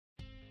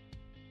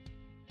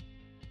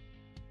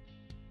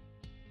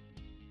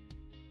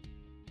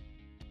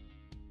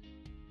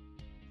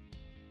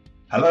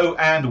Hello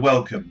and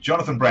welcome.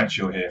 Jonathan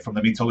Bradshaw here from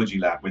the Metology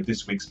Lab with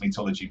this week's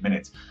Metology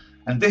Minute.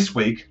 And this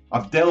week,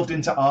 I've delved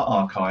into our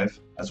archive,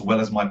 as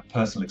well as my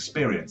personal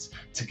experience,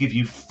 to give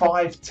you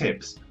 5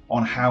 tips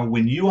on how,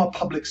 when you are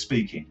public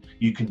speaking,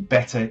 you can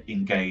better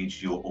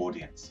engage your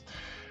audience.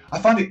 I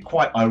find it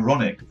quite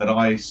ironic that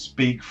I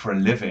speak for a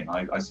living.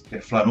 I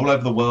get flown all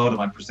over the world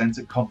and I present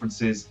at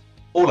conferences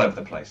all over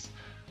the place.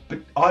 But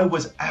I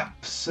was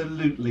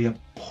absolutely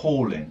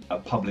appalling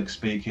at public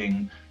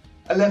speaking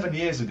 11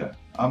 years ago.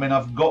 I mean,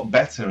 I've got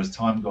better as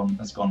time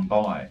has gone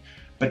by.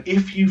 But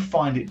if you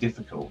find it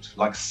difficult,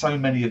 like so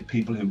many of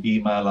people who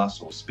email us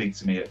or speak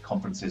to me at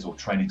conferences or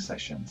training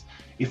sessions,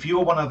 if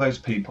you're one of those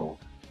people,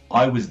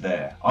 I was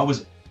there. I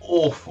was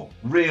awful,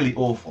 really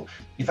awful.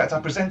 In fact, I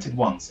presented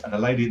once and a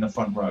lady in the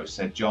front row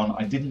said, "John,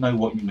 I didn't know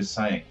what you were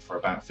saying for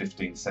about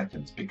 15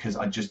 seconds because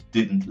I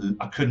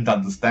couldn't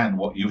understand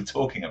what you were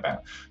talking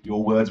about.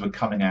 Your words were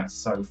coming out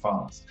so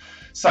fast."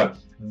 So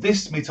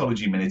this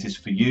Metology Minute is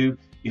for you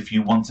if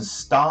you want to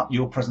start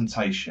your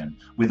presentation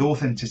with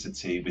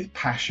authenticity, with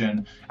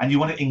passion, and you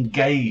want to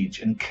engage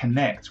and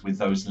connect with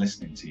those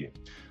listening to you.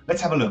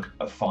 Let's have a look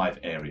at 5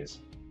 areas.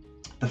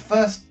 The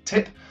first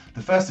tip,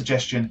 the first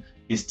suggestion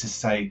is to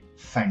say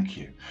thank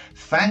you.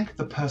 Thank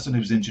the person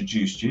who's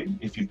introduced you,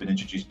 if you've been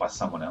introduced by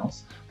someone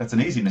else. That's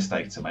an easy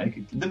mistake to make.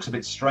 It looks a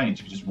bit strange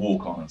if you just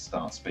walk on and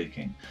start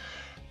speaking.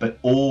 But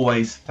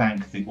always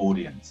thank the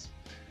audience.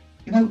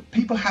 You know,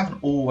 people haven't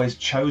always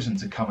chosen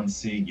to come and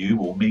see you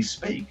or me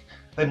speak.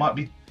 They might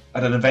be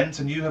at an event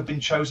and you have been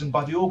chosen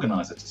by the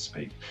organizer to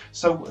speak.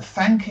 So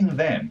thanking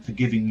them for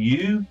giving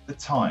you the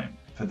time,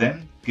 for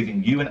them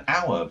giving you an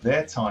hour of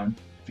their time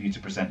for you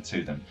to present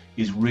to them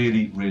is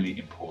really, really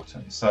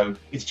important. So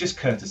it's just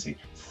courtesy.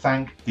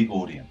 Thank the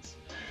audience.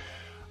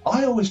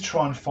 I always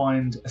try and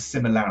find a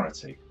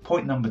similarity.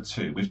 Point number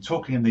 2, I've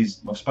spoken in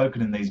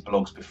these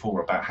blogs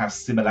before about how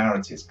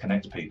similarities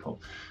connect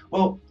people.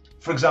 Well,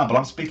 for example,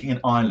 I'm speaking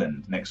in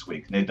Ireland next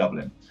week near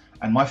Dublin,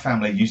 and my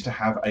family used to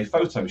have a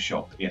photo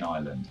shop in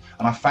Ireland,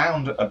 and I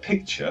found a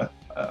picture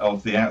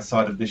of the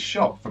outside of this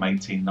shop from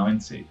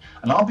 1890,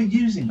 and I'll be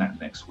using that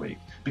next week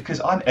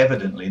because I'm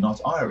evidently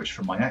not Irish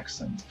from my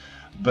accent,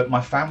 but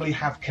my family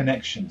have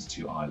connections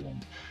to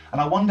Ireland,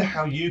 and I wonder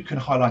how you can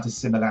highlight a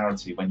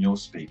similarity when you're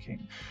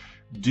speaking.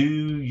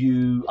 Do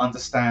you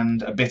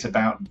understand a bit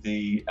about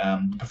the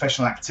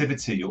professional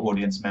activity your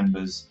audience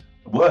members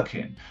work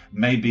in?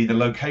 Maybe the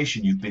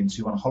location you've been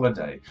to on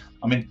holiday.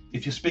 I mean,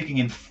 if you're speaking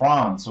in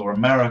France or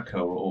America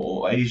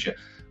or Asia,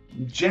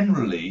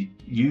 generally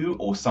you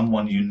or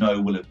someone you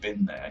know will have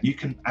been there, and you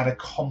can add a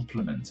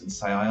compliment and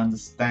say, "I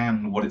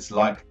understand what it's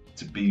like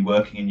to be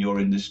working in your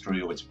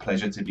industry," or "It's a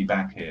pleasure to be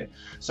back here."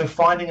 So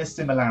finding a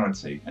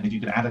similarity, and if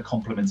you can add a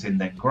compliment in,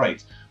 then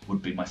great,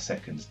 would be my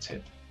second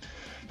tip.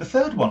 The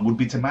third one would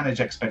be to manage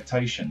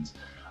expectations.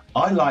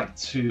 I like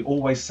to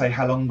always say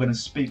how long I'm going to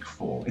speak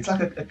for. It's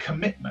like a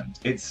commitment.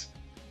 It's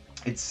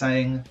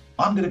saying,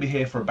 I'm going to be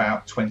here for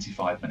about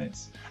 25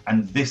 minutes,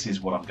 and this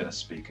is what I'm going to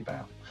speak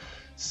about.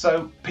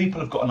 So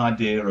people have got an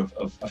idea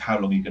of how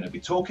long you're going to be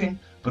talking,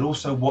 but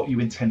also what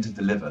you intend to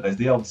deliver. There's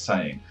the old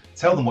saying,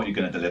 tell them what you're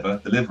going to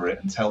deliver it,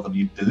 and tell them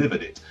you've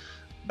delivered it.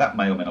 That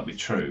may or may not be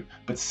true,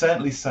 but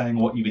certainly saying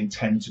what you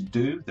intend to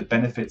do, the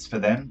benefits for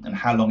them, and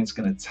how long it's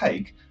going to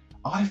take,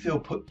 I feel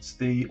puts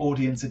the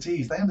audience at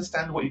ease. They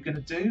understand what you're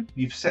going to do,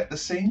 you've set the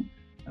scene,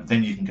 and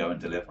then you can go and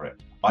deliver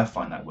it. I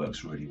find that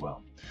works really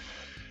well.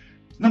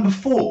 Number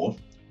 4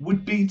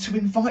 would be to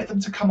invite them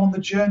to come on the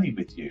journey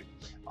with you.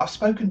 I've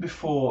spoken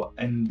before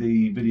in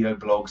the video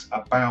blogs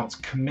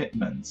about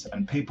commitment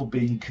and people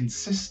being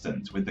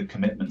consistent with the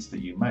commitments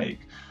that you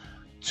make.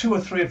 2 or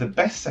 3 of the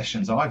best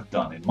sessions I've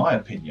done, in my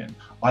opinion,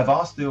 I've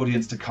asked the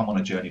audience to come on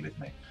a journey with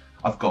me.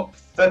 I've got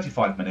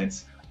 35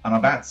 minutes and I'm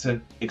about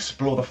to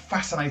explore the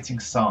fascinating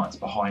science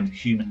behind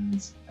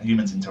humans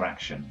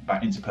interaction,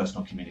 about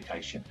interpersonal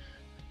communication.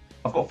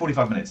 I've got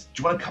 45 minutes.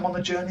 Do you want to come on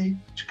the journey?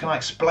 Can I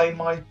explain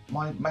my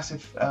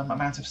massive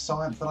amount of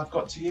science that I've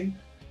got to you?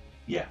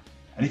 Yeah.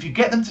 And if you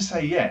get them to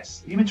say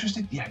yes, are you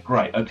interested? Yeah,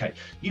 great, okay.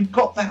 You've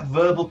got that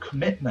verbal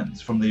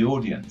commitment from the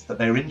audience that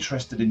they're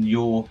interested in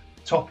your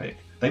topic.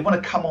 They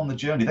want to come on the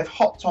journey. They've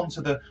hopped onto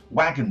the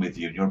wagon with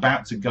you and you're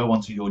about to go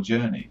onto your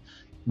journey.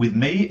 With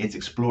me, it's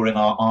exploring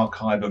our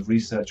archive of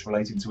research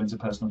relating to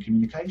interpersonal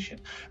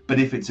communication. But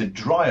if it's a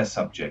drier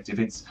subject,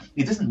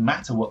 it doesn't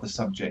matter what the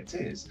subject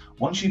is.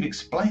 Once you've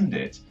explained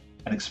it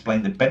and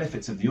explained the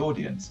benefits of the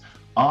audience,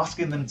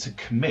 asking them to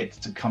commit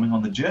to coming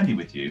on the journey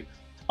with you,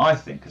 I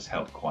think has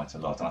helped quite a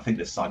lot. And I think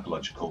there's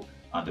psychological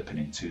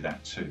underpinning to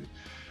that too.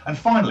 And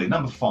finally,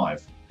 number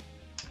 5,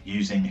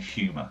 using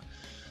humor.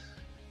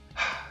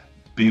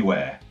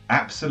 Beware.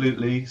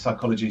 Absolutely,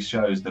 psychology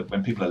shows that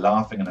when people are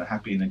laughing and are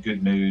happy in a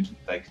good mood,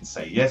 they can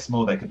say yes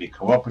more, they can be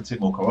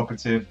more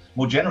cooperative,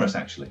 more generous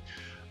actually.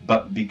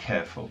 But be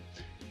careful.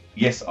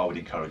 Yes, I would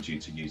encourage you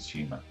to use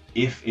humor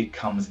if it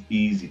comes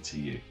easy to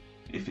you.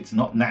 If it's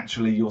not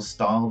naturally your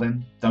style,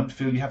 then don't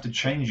feel you have to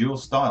change your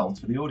style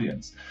to the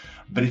audience.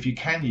 But if you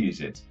can use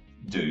it,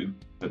 do,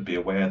 but be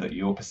aware that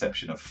your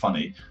perception of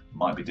funny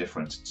might be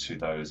different to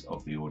those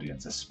of the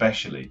audience,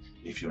 especially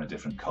if you're in a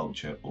different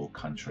culture or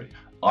country.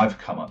 I've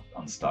come up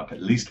unstuck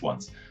at least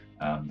once,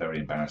 very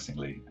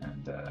embarrassingly,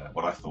 and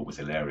what I thought was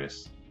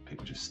hilarious,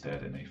 people just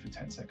stared at me for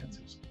 10 seconds.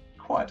 It was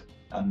quite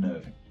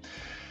unnerving.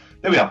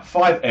 There we are,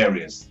 5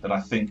 areas that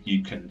I think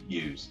you can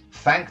use.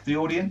 Thank the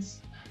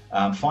audience,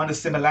 find a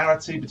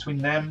similarity between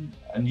them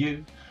and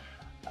you,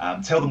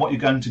 tell them what you're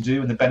going to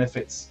do and the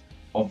benefits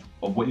of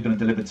what you're going to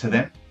deliver to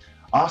them.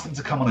 Ask them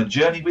to come on a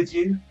journey with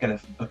you, get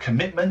a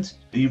commitment.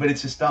 Are you ready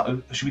to start?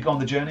 Should we go on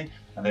the journey?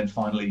 And then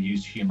finally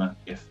use humour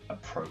if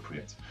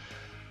appropriate.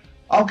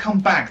 I'll come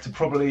back to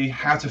probably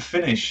how to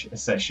finish a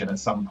session at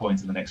some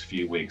point in the next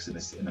few weeks in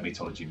the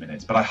Metology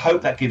Minutes, but I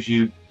hope that gives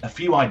you a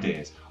few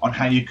ideas on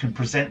how you can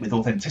present with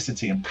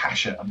authenticity and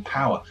passion and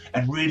power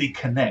and really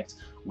connect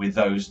with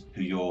those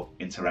who you're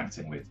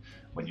interacting with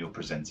when you're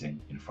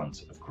presenting in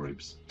front of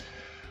groups.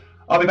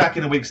 I'll be back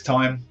in a week's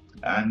time,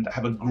 and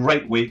have a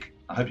great week.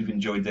 I hope you've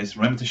enjoyed this.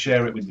 Remember to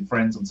share it with your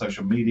friends on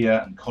social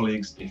media and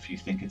colleagues if you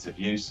think it's of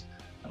use,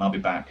 and I'll be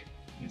back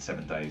in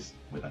 7 days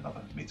with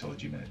another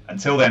Metology Minute.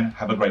 Until then,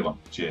 have a great one.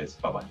 Cheers.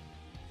 Bye-bye.